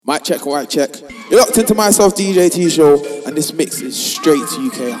Mic check, mic check. You're locked into myself, DJ T Show, and this mix is straight to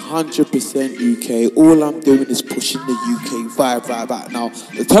UK, 100% UK. All I'm doing is pushing the UK vibe right back now.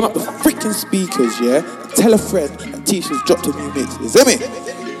 So turn up the freaking speakers, yeah? And tell a friend that T Show's dropped a new mix. You see me?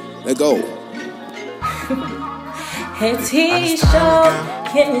 Let's go. Hey T Show,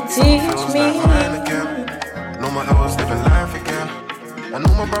 can you teach me? No more hours living life again. I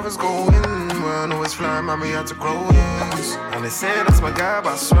know my brothers going well, I know it's flying, mommy had to grow wings. And they say that's my guy,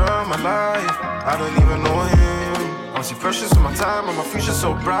 but I swear on my life, I don't even know him. I'm so precious with my time and my future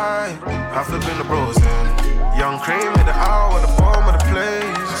so bright. I flip in the bros in. Young cream at the hour, the bottom of the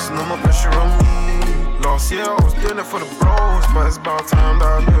place. No more pressure on me. Last year I was doing it for the bros, but it's about time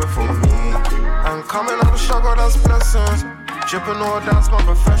that I do it for me. I'm coming out of struggle, that's blessings. Dripping all that's my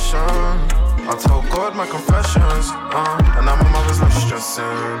profession. I told God my confessions, and now my mother's not stressing.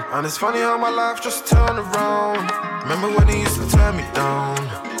 And it's funny how my life just turned around. Remember when he used to tear me down,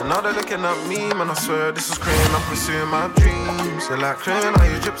 and now they're looking at me, man, I swear this is crazy. I'm pursuing my dreams. They're like, crazy, how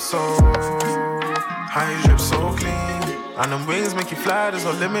you drip so clean. And them wings make you fly, there's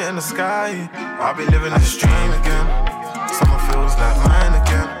no limit in the sky. I'll be living this dream again. Summer feels like mine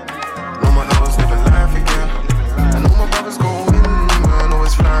again. No more hours living life again. I know my brothers going, I know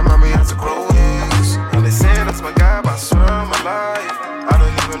it's flying, mommy had to grow wings. And they say that's my guy, but I swear on my life, I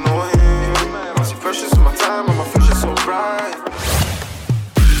don't even know him. I'm so precious with my time and my future so bright.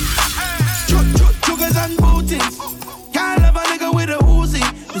 Sugars and bootings. Can't love a nigga with a Uzi.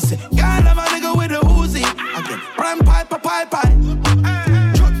 Listen, can't love a nigga with a Uzi. Again, prime pipe.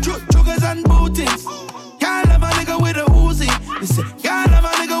 Sugars and bootings. Can't love a nigga with a Uzi. Listen, can't love a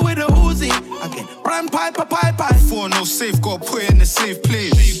nigga with a Uzi. Again, prime pipe. For no safe, gotta put it in a safe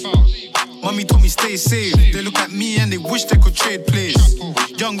place. Mommy told me stay safe. They look at me and they wish they could trade place.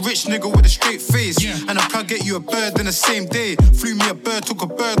 Young rich nigga with a straight face. And I can't get you a bird in the same day. Flew me a bird, took a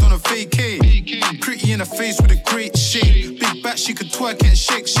bird on a vacay. Pretty in the face with a great shape. Big back, she could twerk it and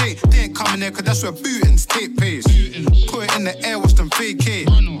shake. They ain't coming there cause that's where bootings take place. Put it in the air, watch them vacate.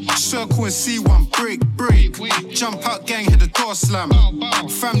 Circle and C1, break. Jump out, gang, hit the door slam.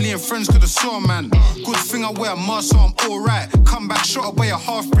 Family and friends could have saw, man. Good thing I wear a mask so I'm alright. Come back, shot away a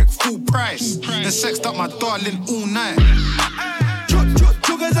half brick, full price. Then sexed up my darling all night.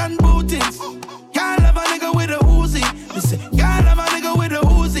 Sugars and bootings. Can't love a nigga with a Uzi. Listen, can't love a nigga with a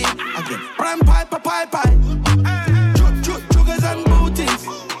Uzi. Again, prime pipe. Sugars and bootings.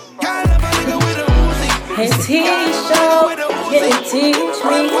 Can't love a nigga with a Uzi. Hey T Show, can you teach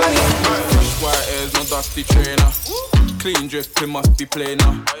me? Fresh white airs, no dusty trainer. Clean drip, it must be plain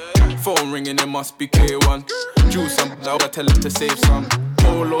now. Phone ringing, it must be K1. Juice some, I tell him to save some.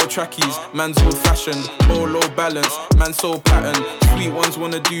 Polo trackies, man's old fashioned. Polo balance, man so pattern. Sweet ones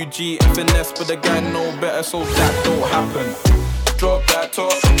wanna do G and finesse, but the gang know better, so that don't happen. Drop that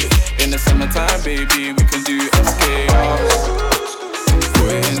top. In the summertime, baby, we can do SKR.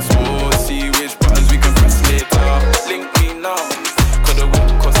 Put it in sports, see which buttons we can press later. Link me now, cause the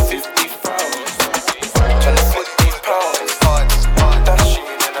whip cost 50,000. Tryna flip these pounds. That shit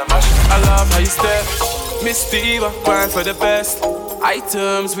in a mash. I love how you step. Miss Diva, grind for the best.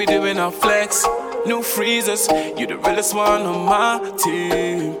 Items, we doing our flex. New freezers, you the realest one on my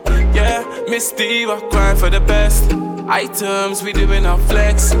team. Yeah, Miss Diva, grind for the best. Items, we doing our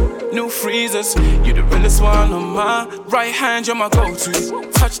flex. New freezers, you the realest one on my right hand, you're my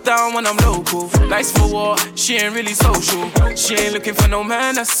go-to. Touchdown when I'm local. Nice for what? She ain't really social. She ain't looking for no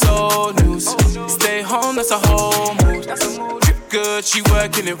man, that's so news. Stay home, that's a whole mood. Drip good, she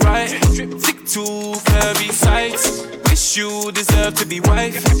working it right. Tick two curvy sides. Wish you deserve to be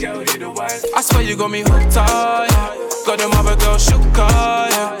wife. I swear you got me hooked up, yeah. Got them other girls shook up,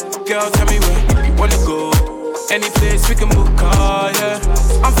 yeah. Girl, tell me where you wanna go. Any place we can book, yeah.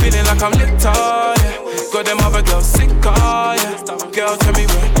 I'm feeling like I'm lit, yeah. Got them other girls sick, yeah. Girl, tell me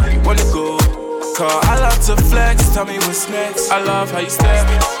where you wanna go. Cause I love to flex, tell me what's next. I love how you step.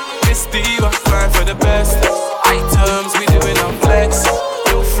 Miss Diva, grind for the best. Items, we doing our flex.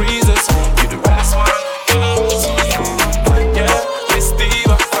 No freezers, you the realest one. Yeah, Miss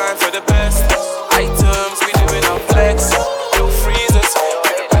Diva, grind for the best. Items, we doing our flex. No freezers,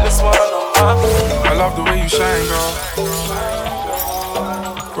 you the realest one. I love the way you shine, girl.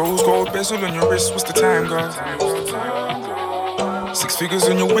 Rose gold bezel on your wrist, what's the time, girl? 6 figures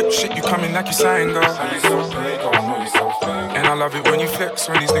in your whip, shit, you coming like you sign, girl. And I love it when you flex,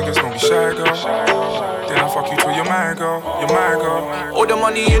 when these niggas don't be shy, girl. Then I fuck you till you're my girl, you're my girl. All the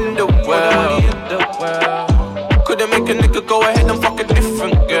money in the world. Couldn't make a nigga go ahead and fuck a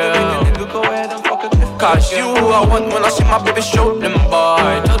different girl. Cause you I want when I see my baby show them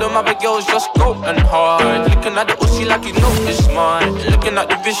boy. Tell them other girls just go and hard. Looking at the Uzi like you know it's mine. Looking at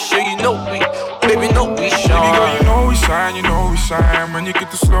the Visha, you know we, baby, know we shine. Baby girl, you know we shine, you know we shine. When you get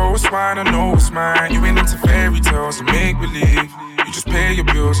the slowest wine, I know it's mine. You ain't into fairy tales and make believe. You just pay your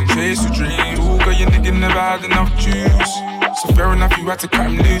bills and chase your dreams. Ooh, girl, your nigga never had enough juice. So fair enough, you had to cut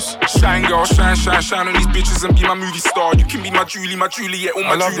him loose. Shine, girl, shine, shine, shine on these bitches and be my movie star. You can be my Julie, Juliet, all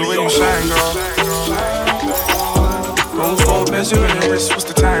my Julie. I love the way you shine, girl. Rose gold bezel in your wrist, what's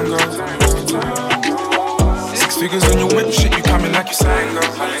the time, girl? 6 figures on your whip, shit, you coming like you sang, girl.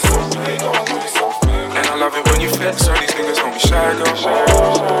 And I love it when you flex, all these niggas don't be shy, girl.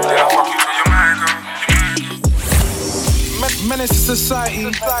 Then I fuck you till you're mine, girl. Menace to society.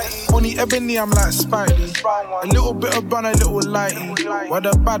 Only ebony, I'm like Spidey. A little bit of bun, a little lighty. While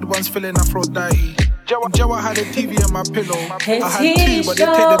the bad ones feeling Aphrodite. Jawa had a TV on my pillow. I had 2, but they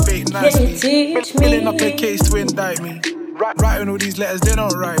take the bait nicely. Filling up a case to indict me. Writing all these letters, they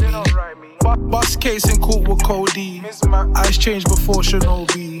don't write me. Bus case in court with Cody. Eyes changed before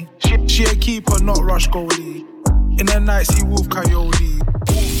Shinobi. She a keeper, not rush goalie. In the night, see Wolf Coyote.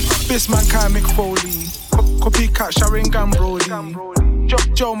 This man can't make Foley. Copycat Sharingan Brody.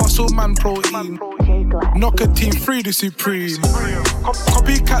 Joe Muscle Man Protein. Knock a team free the supreme.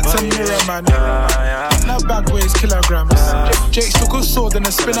 Copycats and mirror man. Now bag weighs kilograms. Jake took a sword and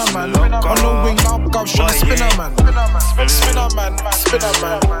a spinner man. On the wing, now Gov's trying to spinner man. Spinner man.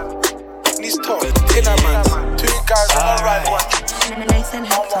 These top, inner man. 2 guys on the right one.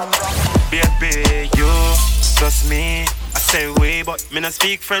 Baby, you, just me. I say way, but me not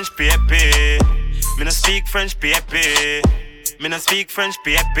speak French, baby. Me not speak French, baby. Me not speak French,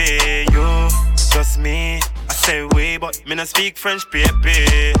 baby. You, just me. I say way, but me not speak French,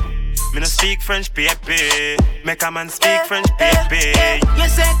 baby. Me not speak French, baby. Make a man speak French, baby. You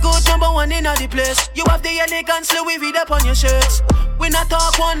say good #1 in all the place. You have the elegance, Louis V up on your shirts. We not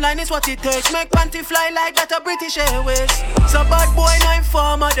talk one line, is what it takes. Make panty fly like that a British Airways. So bad boy, no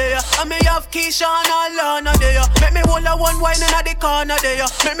informer there. And me have Keisha and Alana there. Make me hold a one wine in the corner there.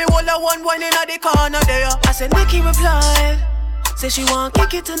 Make me hold a one wine in the corner there. I said Nikki replied, say she want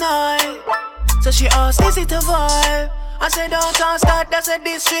kick it tonight. So she asked, is it a vibe? I said don't ask that, that's a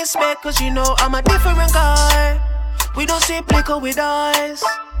disrespect. Cause you know I'm a different guy. We don't see liquor with eyes.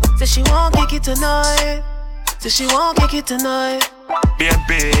 Say she want kick it tonight. Say she want kick it tonight.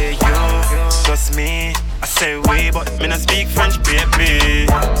 Baby, you, just me. I say way, but me not speak French, baby.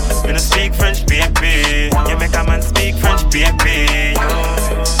 Me not speak French, baby. You make a man speak French, baby.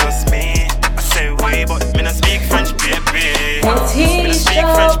 You, just me. I say way, but me not speak French, baby. Me not speak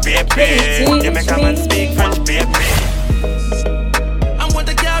French, baby. You make a man speak French, baby. I'm what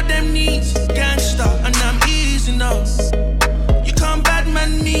the girl them needs, gangsta, and I'm easy now. You come bad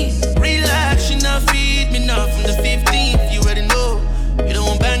man me, relax, you not feed me now. From the 15th, you already know. You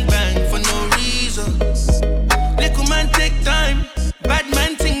don't bang bang for no reason. Little man take time, bad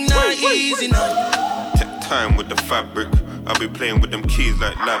man thing not easy now. Take time with the fabric. I'll be playing with them keys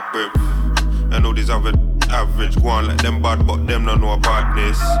like Labyrinth. I know these other average go on like them bad, but them don't know about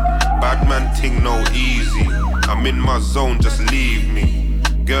this. Bad man thing no easy. I'm in my zone, just leave me.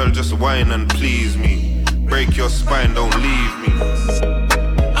 Girl, just whine and please me. Break your spine, don't leave me.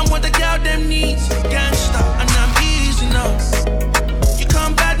 I'm what the girl them needs, gangsta, and I'm easy now. You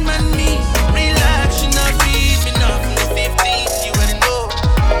come bad man me, relax, you not feed me now. From the 15th, you already know.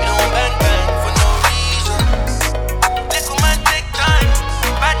 You don't bang bang for no reason. Little man take time,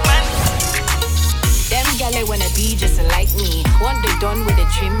 bad man. Them gals wanna be just like me. Want the done with a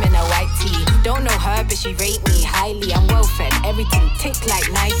trim and a white tee. Don't know her, but she rate me highly. I'm well fed, everything tick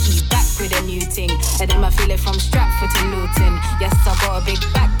like Nike. Back with a new thing, and then I feel it from Stratford to Luton. Yes, I got a big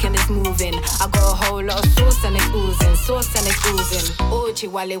back and it's moving. I got a whole lot of sauce and it's oozing, sauce and it's oozing. Ochi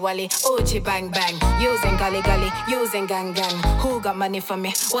wally wally, ochi bang bang. Using gully gully, using gang gang. Who got money for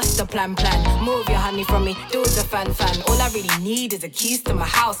me? What's the plan? Move your honey from me, do the fan. All I really need is the keys to my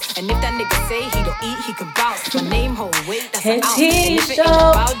house. And if that nigga say he don't eat, he can bounce. My name hold weight, that's an ounce. And if it ain't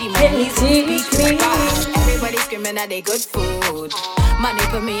about my knees will speak about. Everybody screaming at they good food. Money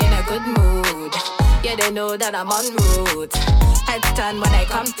put me in a good mood. Yeah, they know that I'm en route. Head stand when I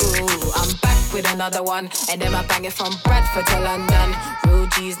come through. I'm back with another one. And then I bang it from Bradford to London. Real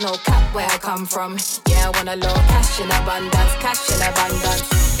G's, no cap where I come from. Yeah, I want a lot of cash in abundance. Cash in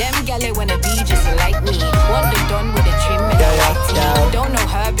abundance. Them gals wanna be just like me. Want the done with a trim and a white tee. Don't know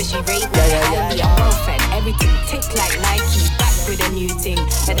her, but she rate me highly. I'm well fed, everything tick like Nike. Back with a new thing.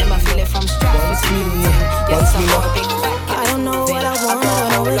 And then I feel it from Stratford to Luton. Yes, I got a big back. I don't know what I want.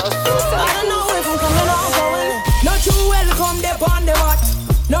 I don't know if I'm coming or going. Not you welcome them on the mat.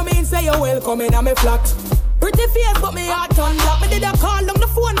 No means say say you're welcome in my flat. Pretty face, but me heart on black. Me did a call on the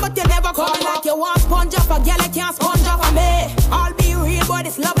phone, but you never call me like you want sponge up. A girl you can't sponge up on me. I'll be real, boy,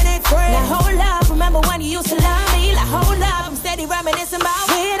 this loving ain't free. Like, hold up, remember when you used to love me? Like, hold up, I'm steady reminiscing about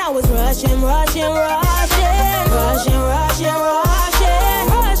when I was rushing for your loving. Rushing for your loving.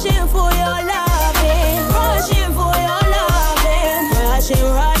 Rushing for your loving. Rushing for your loving.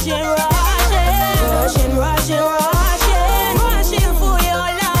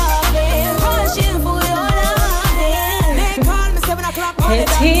 They call me 7 o'clock. Hey,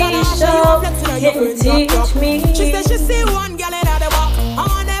 T-Show, can you teach me? She said she see one girl in the walk.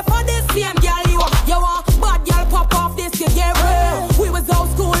 On there for this same girl you want bad girl pop off this you get real. We was old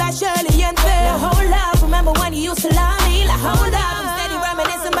school like Shirley and Phil. Like, hold up, remember when you used to love me? Like, hold up, I'm steady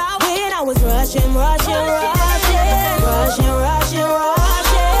reminiscing about when I was rushing for your loving. Rushing for your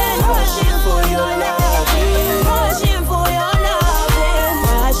loving. Rushing for your loving.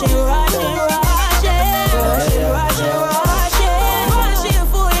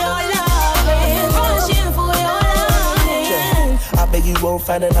 I bet you won't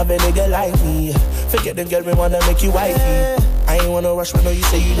find another nigga like me. Forget them girl, we wanna make you wifey. I ain't wanna rush when you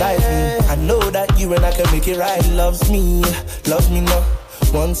say you like me. I know that you and I can make it right. Loves me now.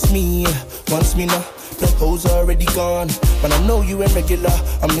 Wants me now. The hoes already gone, but I know you ain't regular.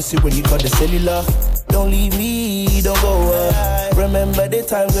 I miss it when you got the cellular. Don't leave me, don't go. Remember the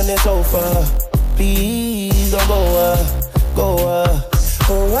times when it's over. Please don't go.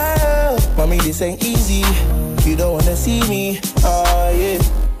 Mommy, this ain't easy. You don't wanna see me, yeah.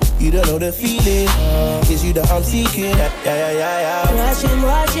 You don't know the feeling, it's you that I'm seeking. Yeah. Rushing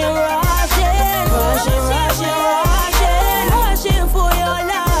for your loving. Rushing for your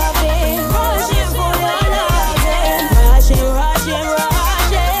loving. Rushing for your loving. Rushing for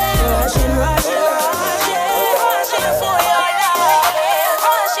your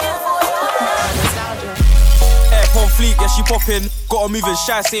loving. Air on fleek, yeah, she poppin'. Got her moving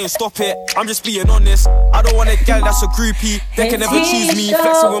shy, saying stop it. I'm just being honest. I don't want a gal that's a groupie. They can never choose me.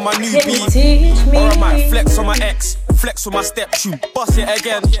 Flexing with my newbie. Or I might flex on my ex. Flex with my step shoe. Bust it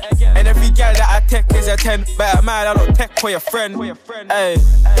again. And every gal that I tech is a 10. But at mad, I don't tech for your friend. Hey.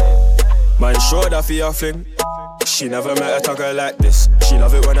 Man, sure that for your fling. She never met a tugger like this. She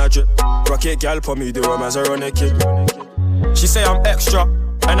love it when I drip. Rocket gal for me, do them as a running kid. She say I'm extra.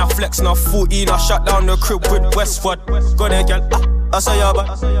 And I flex now 14, I shut down the crib with Westwood. Go there, girl, I saw ya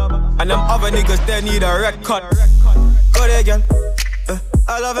back. And them other niggas, they need a red cut. Go there, girl,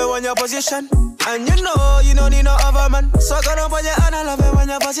 I love it when your position. And you don't need no other man. So go down on your hand, I love it when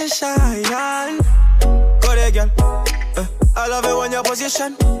your position. Go there, girl, I love it when your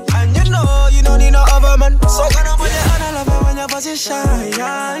position. And you don't need no other man. So go down on your hand, I love it when your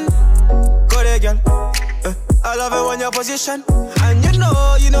position. Go there, girl, I love it when your position. And you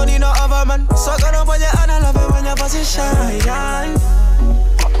don't need no other man. So go down on your hand, I love it when your position. Right, yeah.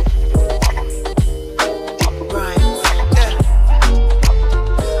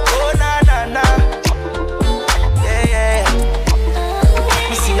 Oh, nah. Yeah.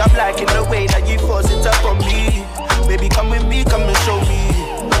 You see, I'm liking the way that you force it up on me. Baby, come with me, come and show me.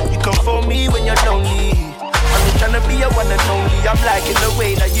 You come for me when you're lonely. I'm just tryna be a one and only. I'm liking the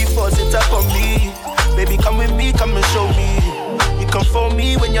way that you force it up on me. Baby, come with me, come and show me. You come for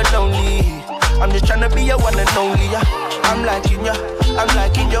me when you're lonely. I'm just tryna be your one and only, yeah. I'm liking ya, I'm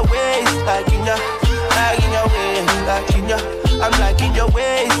liking your ways, liking ya, liking your ways, liking ya. I'm liking your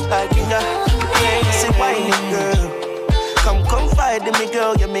ways, liking ya. Yeah, say whining girl. Come confide in me,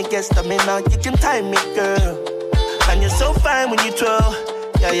 girl. You make guess me now. You can time me, girl. And you're so fine when you twirl.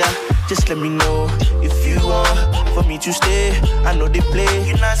 Yeah. Just let me know if you want for me to stay. I know they play.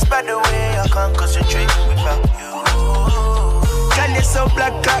 You're not by the way. I can't concentrate without you. Girl, you're so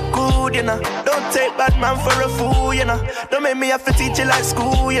black, cat good, you know. Don't take bad man for a fool, you know. Don't make me have to teach you like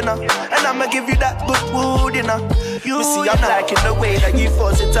school, you know. And I'ma give you that good wood, you know. You see, I'm liking the way that you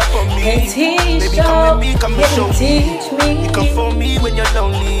force it up on me. Baby, come with me, come and show me. You come for me when you're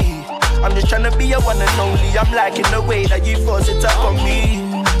lonely. I'm just tryna be your one and only. I'm liking the way that you force it up on me.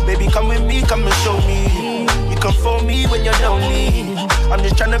 Baby, come with me, come and show me. You come for me when you're lonely. I'm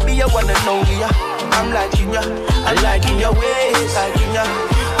just tryna be your one and only, yeah. I'm liking ya, I'm liking your ways, liking ya,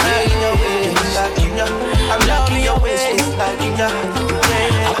 liking your ways, liking ya. I'm liking your ways, liking ya.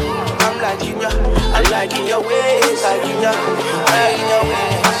 I'm liking ya, I'm liking your ways, liking ya, liking your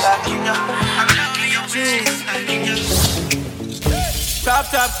ways, liking ya. I'm liking your ways, liking ya.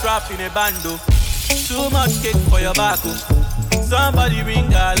 Trap in a bando. Too much cake for your back. Somebody ring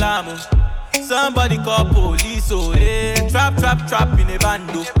the alarm. Somebody call police, oh hey. Trap in a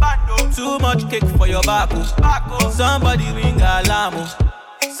bando. Too much cake for your back. Somebody ring alarm.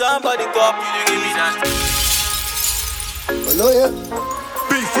 Somebody call you, give me that. Hello, yeah.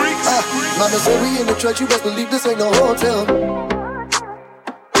 Big freaks. Mama said we in the church, you best believe this ain't no hotel.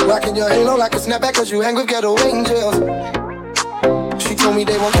 Rocking your halo like a snapback cause you hang with ghetto angels. She told me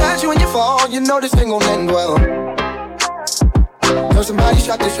they won't catch you when you fall, you know this thing gon' end well. Know somebody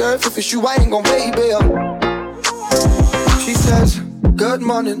shot the sheriff, if it's you I ain't gon' pay bail. She says, good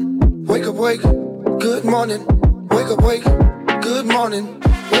morning, wake up, wake. Good morning, wake up, wake. Good morning,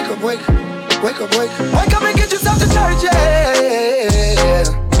 wake up, wake. Wake up, wake. Wake up and get yourself to church, yeah.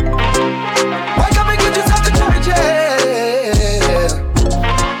 Wake up and get yourself to church, yeah.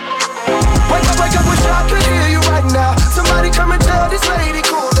 Wake up, wish I could hear you right now. Somebody come and tell this lady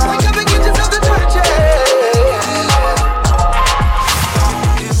cool down. Wake up and get yourself to church, yeah.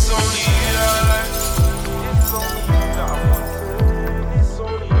 It's only you that I like. It's only you that I want. It's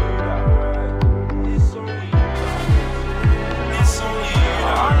only you that I like. It's only you that I like. It's only you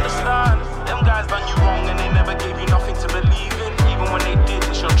that I understand. Them guys done you wrong and they never gave you nothing to believe in. Even when they did,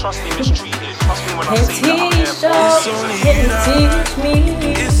 they should trust me mistreated. Trust me when I say that I'm there. It's only you that I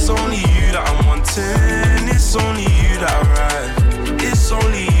like. It's only you that I'm wanting. It's only you that I ride. It's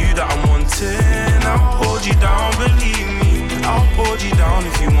only you that I'm wanting. I'll hold you down, believe me. I'll hold you down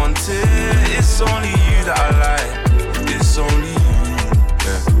if you want it. It's only you that I like. It's only you,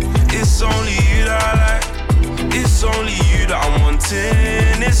 yeah. It's only you that I like. It's only you that I'm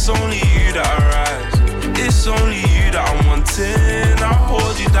wanting. It's only you that I rise. It's only you that I'm wanting. I'll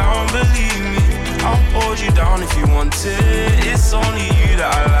hold you down, believe me. I'll hold you down if you want it. It's only you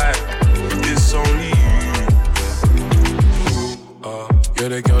that I like. It's only you. You're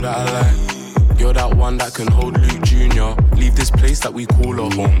the girl that I like. You're that one that can hold Luke Jr. Leave this place that we call a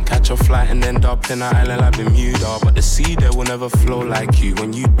home. Catch a flight and end up in an island like Bermuda. But the sea there will never flow like you.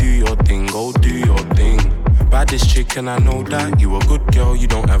 When you do your thing, go do your thing. Baddest chick and I know that. You a good girl, you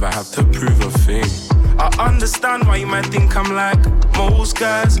don't ever have to prove a thing. I understand why you might think I'm like most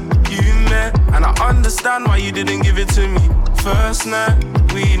guys you met. And I understand why you didn't give it to me first night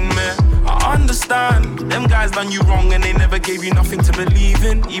we met. I understand, them guys done you wrong and they never gave you nothing to believe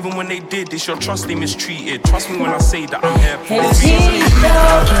in. Even when they did, it's your trust they mistreated. Trust me when I say that I'm here. It's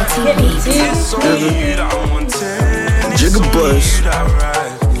only you that I'm wanting. Jigga Buzz.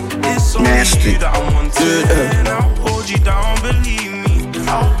 It's only you that I'm wanting. I'll hold you down, believe me.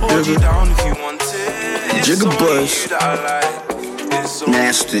 I'll hold you down if you want it. It's only you that I like. It's only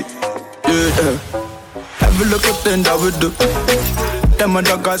Nasty. Every little thing that we do, them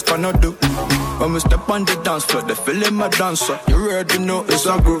other guys cannot do. When we step on the dance floor, they feeling my dancer. You already know it's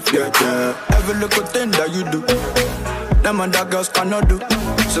a groove, yeah, yeah. Every little thing that you do, them other girls cannot do.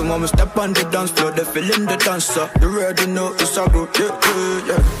 So when we step on the dance floor, they feeling the dancer. You already know it's a groove, yeah, yeah,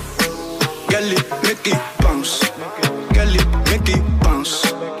 yeah. Girl it, make it bounce. Girl it, make it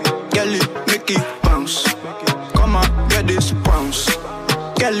bounce. Girl it, make it bounce. Come on, get this bounce.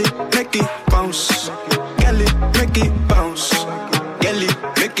 Girl it, make it bounce. Girl it, make it bounce. Girl it,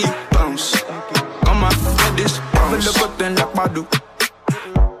 make it bounce. Come on, get this bounce. Every little thing like I do,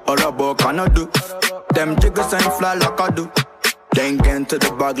 all about cannot do. Them jiggers ain't fly like I do. They ain't get into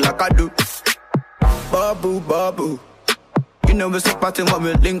the bag like I do. Babu, babu. You know it's a party when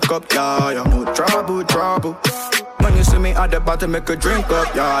we link up, yeah, yeah. No trouble, trouble. When you see me at the party, make a drink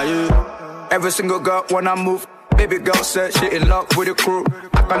up, yeah, yeah. Every single girl when I move, baby girl said she in love with the crew.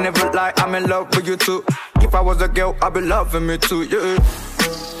 I can never lie, I'm in love with you too. If I was a girl, I'd be loving me too, yeah.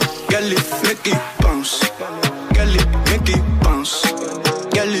 Girl it, make it bounce. Girl it, make it bounce.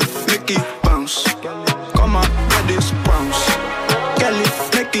 Girl it, make it bounce. Come on, get this bounce. Girl it,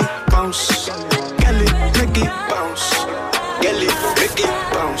 make it bounce. Girl it, make it bounce. Girl it, make it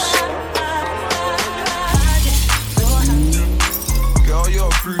bounce. Girl, you're a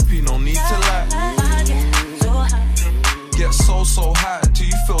groupie, no need to lie. Get so high till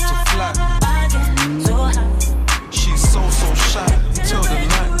you feel to flat. She's so shy till the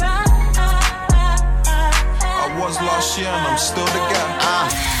night. I was last year and I'm still the guy.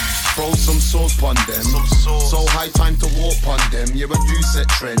 Throw some sauce on them. So high time to walk on them. You're a do set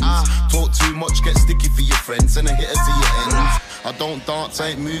trends. Talk too much, get sticky for your friends, and a hitter to your ends. I don't dance, I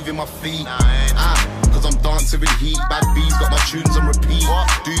ain't moving my feet. Cause I'm dancing with heat. Bad bees got my tunes on repeat.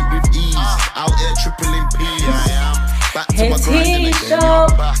 Do it with ease. Out here tripling P's. Back to my grinding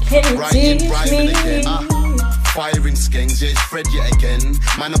again. Writing again. Firing skanks, yeah, it's Fred yet again.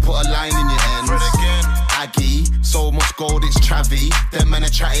 Man, I put a line in your end. Aggie, so much gold, it's Travy. Them men are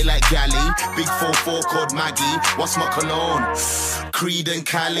chatty like Galley. Big 4-4 called Maggie. What's my cologne? Creed and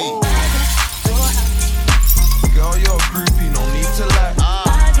Cali. Girl, you're a groupie, no need to lie.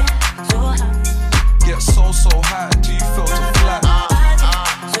 Get so high till you feel to flat.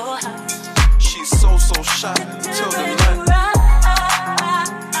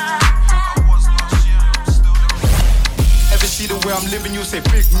 say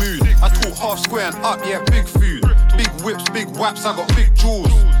big mood. I talk half square and up, yeah, big food. Big whips, big whaps, I got big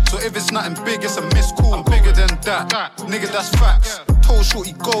jewels. So if it's nothing big, it's a missed call. I'm bigger than that, nigga, that's facts. Told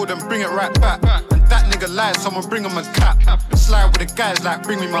shorty go, then bring it right back. And that nigga lied, someone bring him a cap. Slide with the guys like,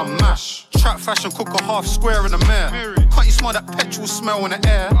 bring me my mash. Trap fashion, cook a half square in the mare. Can't you smell that petrol smell in the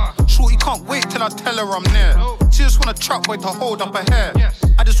air? Shorty can't wait till I tell her I'm near. She just want a trap boy to hold up her hair.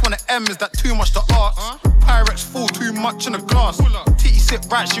 I just want an M, is that too much to ask? Pyrex full, too much in the glass. Titty sit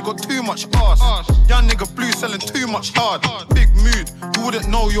right, she got too much ass. Young nigga blue selling too much hard. Big mood, you wouldn't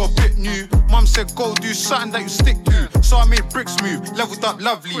know you're a bit new. Mum said go do something that you stick to. So I made bricks move, leveled up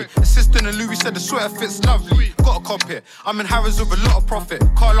lovely. Assistant and Louis said the sweater fits lovely. Got a cop here, I'm in Harrods with a lot of profit.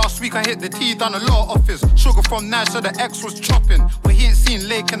 Car last week I hit the T, done a lot of office. Sugar from Nash, so the X was chopping. But he ain't seen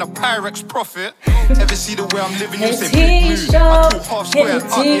Lake and a Pyrex profit. Ever see the way I'm living, you say big mood. I talk half square and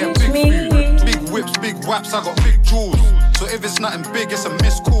up, yeah, big food. Big whips, big whaps, I got big jewels. So if it's nothing big, it's a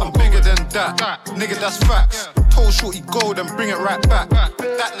missed call. I'm bigger than that, nigga, that's facts. Told shorty go, then bring it right back.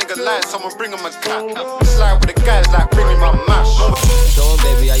 That nigga lied, someone bring him a cap. Slide with the guys like, bring me my mash. Show 'em,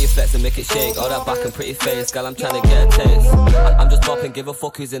 baby, how you flex and make it shake. All that back and pretty face, girl, I'm trying to get a taste. I'm just popping, give a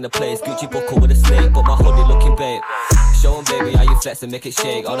fuck who's in the place. Gucci buckle with a snake, but my hoodie looking babe. Show 'em, baby, how you flex and make it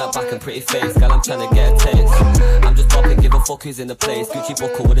shake. All that back and pretty face, girl, I'm trying to get a taste. I'm just popping, give a fuck who's in the place. Gucci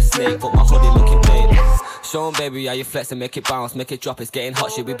buckle with a snake, but my hoodie looking babe. Show 'em, baby, how you flex and make it bounce, make it drop. It's getting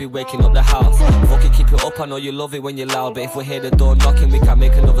hot, shit, we be waking up the house. Fuck it, keep it up, I know you love it when you're loud, but if we hear the door knocking, we can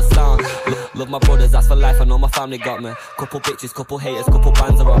make another sound. Love my brothers, that's for life, I know my family got me. Couple bitches, couple haters, couple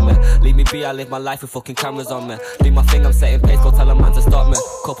bands around me. Leave me be, I live my life with fucking cameras on me. Do my thing, I'm setting pace, go tell a man to stop me.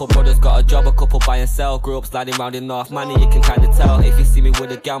 Couple brothers got a job, a couple buy and sell. Grew up sliding round in North Money, you can kinda tell. If you see me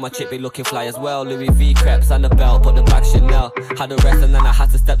with a gal, my chick be looking fly as well. Louis V crepes and the belt, but the back Chanel. Had the rest and then I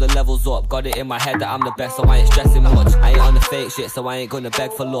had to step the levels up. Got it in my head that I'm the best, so I ain't stressing much. I ain't on the fake shit, so I ain't gonna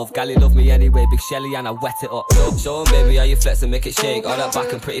beg for love. Gally love me anyway, big Shelly, and I wet it up. Show 'em, baby, how you flex and make it shake. All that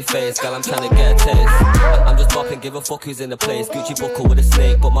back and pretty face, girl, I'm trying to get a taste. I'm just popping, give a fuck who's in the place. Gucci buckle with a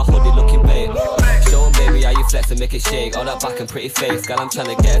snake, but my hoodie looking babe. Show 'em, baby, how you flex and make it shake. All that back and pretty face, girl, I'm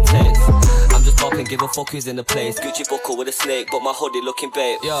trying to get a taste. I'm just popping, give a fuck who's in the place. Gucci buckle with a snake, but my hoodie looking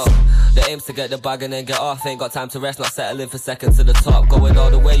babe. Yo, the aim's to get the bag and then get off. Ain't got time to rest, not settling for seconds to the top. Going all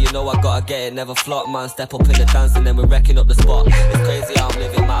the way, you know I gotta get it, never flop. Man, step up in the dance and then we're wrecking up the spot. It's crazy how I'm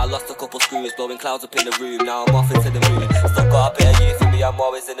living, man, I lost a couple screws. Blowing clouds up in the room, now I'm off into the mood. Still got a bit of youth in me, I'm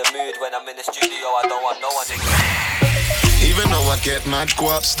always in the mood. When I'm in the studio, I don't want no one to Even though I get mad, go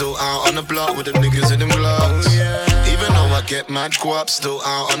up, still out on the block with them niggas in them gloves. Even though I get mad, go up, still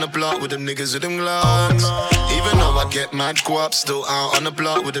out on the block with them niggas in them gloves. Even though I get mad, go up, still out on the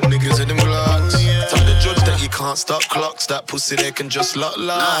block with them niggas in them gloves. Tell the judge that you can't stop clocks, that pussy they can just lock.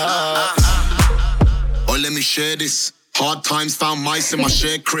 Or let me share this. Hard times found mice in my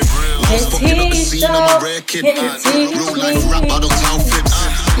shared crib. I was fucking up the scene, I'm a rare kid. Real life rap, I don't tell fibs.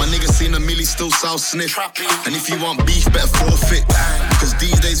 My nigga seen a milli, still south sniff. And if you want beef, better forfeit. Cause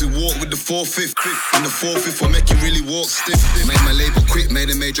these days we walk with the 4/5. And the 4/5 will make you really walk stiff. Made my label quick, made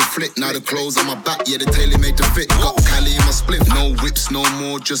a major flip. Now the clothes on my back, yeah, the tailor made the fit. Got Cali in my split. No whips, no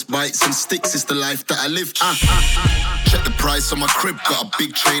more, just bites and sticks. It's the life that I live. Check the price on my crib, got a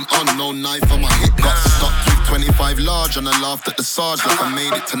big chain on, no knife on my hip. Got stuck with 25 large and I laughed at the sarge like I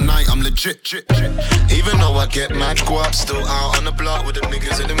made it tonight, I'm legit. Even though I get mad, go up, still out on the block with them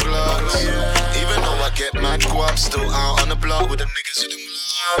niggas in them gloves. Even though I get mad, go up, still out on the block with them niggas in them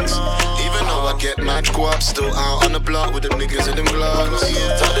gloves. Even though I get mad, go up, still out on the block with them niggas in them gloves.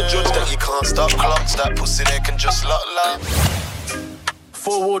 Tell the judge that he can't stop clocks, that pussy they can just lock.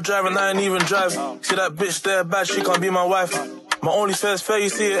 4-wheel driving, I ain't even drive. See that bitch there bad, she can't be my wife. My only fair's fair, you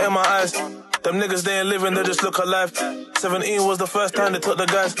see it in my eyes. Them niggas, they ain't living, they just look alive. 17 was the first time they took the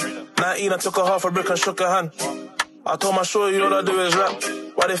guys. 19, I took a half a brick and shook her hand. I told my shorty all I do is rap.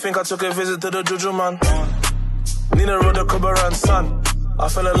 Why they think I took a visit to the Juju man? Nina rode the crib around son. I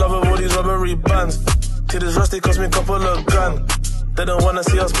fell in love with all these rubbery bands. Titties rusty cost me a couple of grand. They don't wanna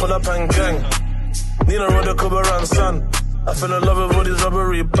see us pull up and gang. Nina rode the crib around son. I fell in love with all these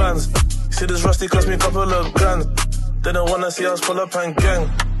rubbery bands. See this rusty cost me a couple of grand. They don't wanna see us pull up and gang.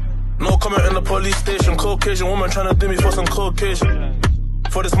 No comment in the police station. Caucasian woman tryna do me for some Caucasian.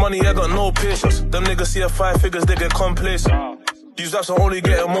 For this money I got no patience. Them niggas see a 5 figures, they get complacent. These raps are only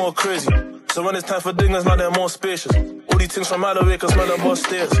getting more crazy. So when it's time for dingers, now they're more spacious. All these things from Alloway, cause smell the boss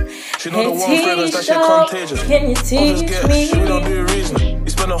stairs. She know the one fragrance that shit contagious. Can you teach me? We don't do reason. We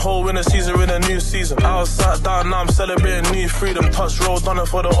spend a whole winter season in a new season. I was sat down, now I'm celebrating new freedom. Touch road, done it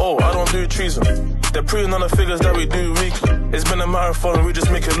for the O. I don't do treason. They're proving on the figures that we do weekly. It's been a marathon, we just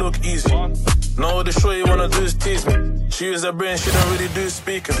make it look easy. No, the show you wanna do is tease me. She use her brain, she don't really do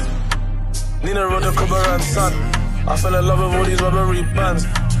speaking. Nina rode the cover and son. I fell in love with all these rubbery bands.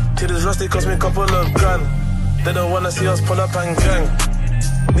 Titties rusty cost me a couple of grand. They don't wanna see us pull up and gang.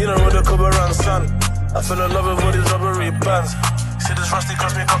 Nina rode the cover and son. I fell in love with all these rubbery bands. Titties rusty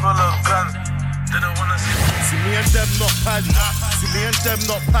cost me a couple of grand. They don't wanna see me and them not pally. See me and them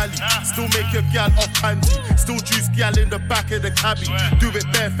not pally. Still make your gal off panty. Still juice gal in the back of the cabbie. Do it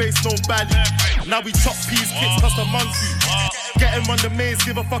barefaced, no belly. Now we chop peas, kids cost a monkey. Get him on the mains,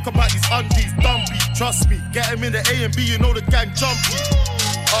 give a fuck about these undies. Dumpy, trust me. Get him in the A and B, you know the gang jumpy.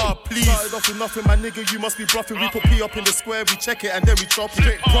 Please. Started off with nothing, my nigga, you must be bluffing. We put P up in the square, we check it and then we chop it.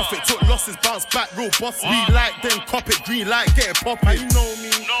 Straight profit, took losses, bounce back, real boss. We like, then cop it, green light, get it poppin'. You know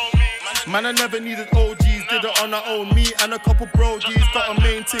me. Man, I never needed OGs, did it on our own. Me and a couple brogies, got a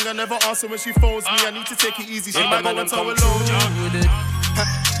main thing. I never answer when she phones me. I need to take it easy, she might go and tell alone.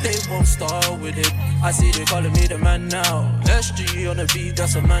 They won't start with it. I see they calling me the man now. SG on the beat,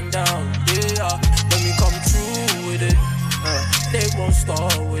 that's a man down. Yeah, let me come true with it. They won't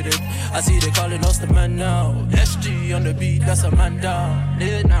start with it. I see they calling us the man now. SG on the beat, that's a man down.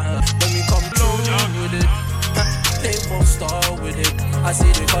 Yeah, nah, let me come true with it. They won't start with it. I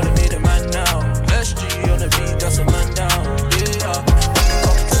see they calling me the man now. SG on the beat, that's a man down. Yeah, let me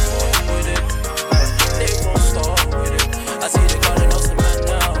come true with it. They won't start with it. I see they calling us the man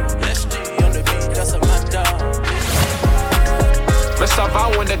now. SG on the beat, that's a man down. Let's have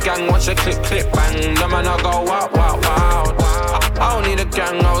out with the gang, watch the clip, bang. The man I go wow. I don't need a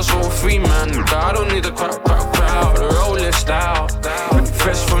gang, I was all free, man. I don't need a crowd. Roll it style.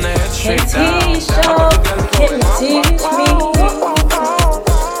 Fresh from the head straight down. Can you teach me?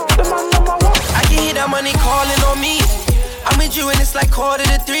 I can hear that money calling on me. I'm with you and it's like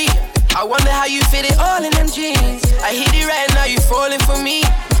 2:45. I wonder how you fit it all in them jeans. I hit it right now, you falling for me.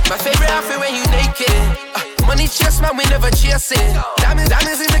 My favorite outfit when you naked. Money chest, man, we never chase it. Diamonds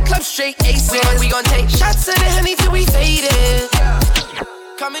in the club, straight aces. We gon' take shots of the honey till we faded.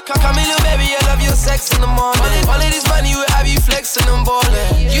 Come in, little baby, I love your sex in the morning. All of this money will have you flexing and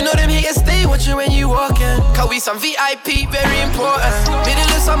ballin'. You know them haters stay with you when you walkin'. Cause we some VIP, very important.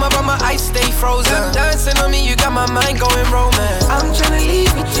 Middle of summer, but my ice stay frozen. Dancing on me, you got my mind going romance. I'm tryna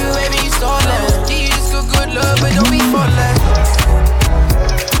leave with you, baby, you stallin'. Give you this good love, but don't be fallin'.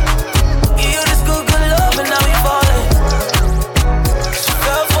 Give you this good love, but now we fallin'. She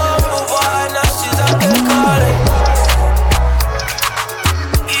fell for a boy, now she's out there callin'.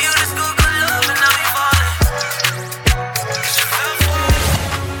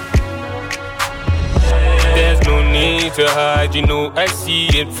 To hide, you know I see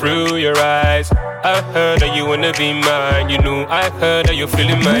it through your eyes. I heard that you wanna be mine. You know I heard that you're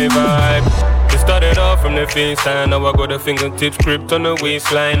feeling my vibe. It started off from the FaceTime. Now I got the fingertips gripped on the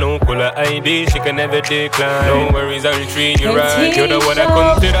waistline. Don't call her ID, she can never decline. No worries, I'll treat you right. You're the one I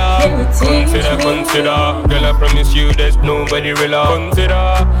consider. Girl, I promise you there's nobody real.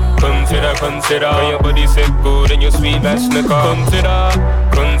 Consider. When your body set good and you're sweet like Snicker. Consider.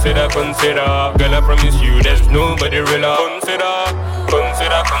 Girl, I promise you there's nobody real. Consider. When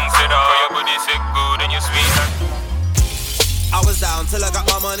your body set good and you're sweet like. I was down till I got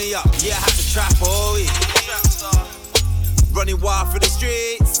my money up. Yeah, I had to trap all week. Running wild through the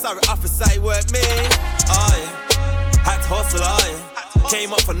streets. Sorry, officer, it weren't me. Oh yeah. Had to hustle, oh yeah.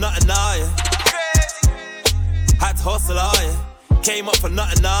 Came up for nothing, oh yeah. Had to hustle, oh yeah. Came up for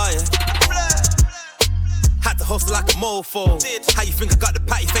nothing, oh yeah. Had to hustle like a mofo. How you think I got the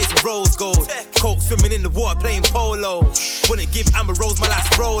patty face with rose gold? Coke swimming in the water playing polo. Wouldn't give Amber Rose my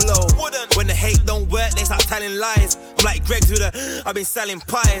last Rolo. When the hate don't work, they start telling lies. I'm like Greg to the, I've been selling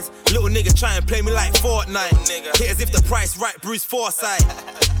pies. Little nigga try and play me like Fortnite. Hit as if the price right, Bruce Forsyth.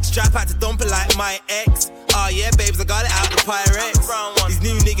 Strap out to dump it like my ex. Oh yeah, babes, I got it out the Pyrex. These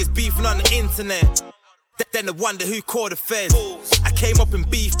new niggas beefing on the internet. Then I wonder who called the feds. I came up in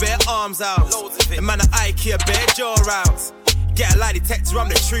beef, bare arms out. The man at IKEA, bare jaw routes. Get a lie detector, I'm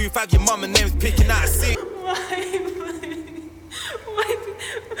the truth. Have your mama names picking out a seat.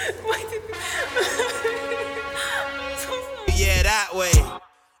 Yeah, that way.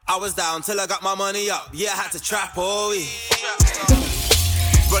 I was down till I got my money up. Yeah, I had to trap all week.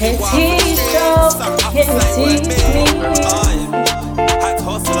 Running wild for the streets. Some office like me. Had to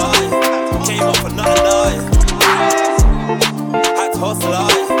hustle, came up for nothing, had to hustle,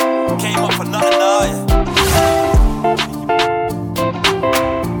 came up for nothing,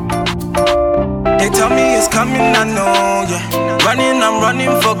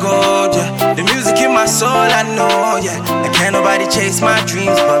 for gold, yeah. The music in my soul, I know, yeah. And can't nobody chase my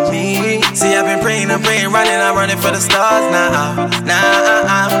dreams but me. See, I've been praying, I'm running for the stars now,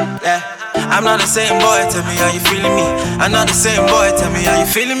 yeah. I'm not the same boy, tell me how you feeling me. I'm not the same boy, tell me how you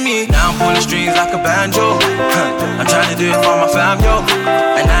feeling me. Now I'm pulling strings like a banjo. I'm trying to do it for my fam, yo.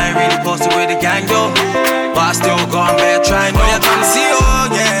 And I ain't really posted with the gang, yo. But I still go on bed trying. Oh, yeah, come see, oh,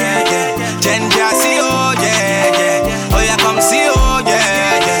 yeah, yeah. Genja, see, oh, yeah, yeah. Oh, yeah, come see, oh,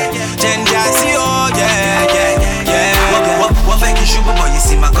 yeah, yeah. Genja, see, oh, yeah, yeah, yeah. What making sugar boy, you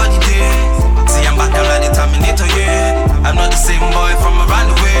see my God, you did. See, I'm back, I'm like the Terminator, yeah. I'm not the same boy from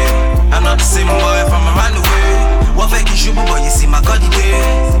around the way. I'm not the same boy from around the way. What making sugar boy, you see my God, you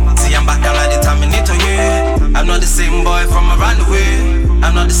did. See, I'm back, I'm like the Terminator, yeah. I'm not the same boy from around the way.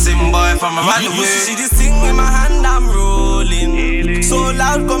 I'm not the same boy from around the way. You see this thing in my hand, I'm rolling. So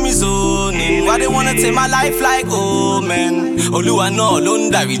loud, got me zoning. Why they wanna take my life like, oh man. Oluwa no,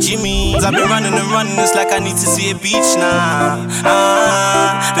 alone, Dari Jimmy. I've been running and running, it's like I need to see a beach now.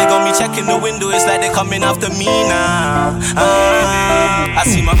 They got me checking the window, it's like they're coming after me now. I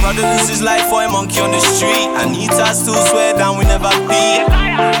see my brother lose his life for a monkey on the street. And he ties to swear down we never beat.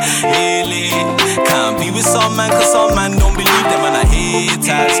 Really, can't be with some man, cause some man don't believe them and I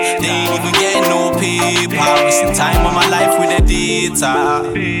haters. They ain't even getting no paper. Wasting time on my life with the data.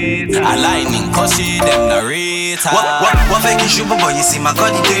 Aligning, cause shit, them narrator. What making sugar boy, you see my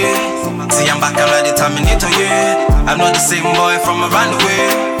God, you did. See, I'm back, I'm like the Terminator, yeah. I'm not the same boy from around the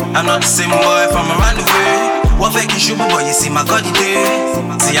way. I'm not the same boy from around the way. What making sugar boy, you see my God, you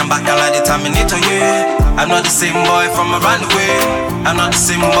did. See, I'm back, I'm like the Terminator, yeah. I'm not the same boy from around the way. I'm not the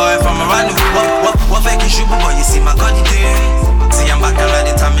same boy from around the way. What making sugar boy, you see my God, you did. See, I'm back, I'm like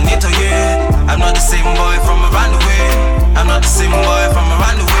the Terminator, yeah. I'm not the same boy from around the way. I'm not the same boy from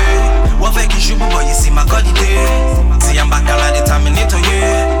around the way. What making sugar boy, you see my God, you did. See, I'm back, I'm like the Terminator,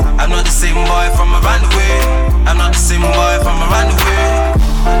 yeah. I'm not the same boy from around the way. I'm not the same boy from around the way.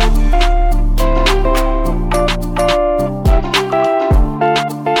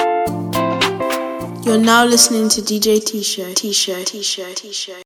 You're now listening to DJ T-Shirt.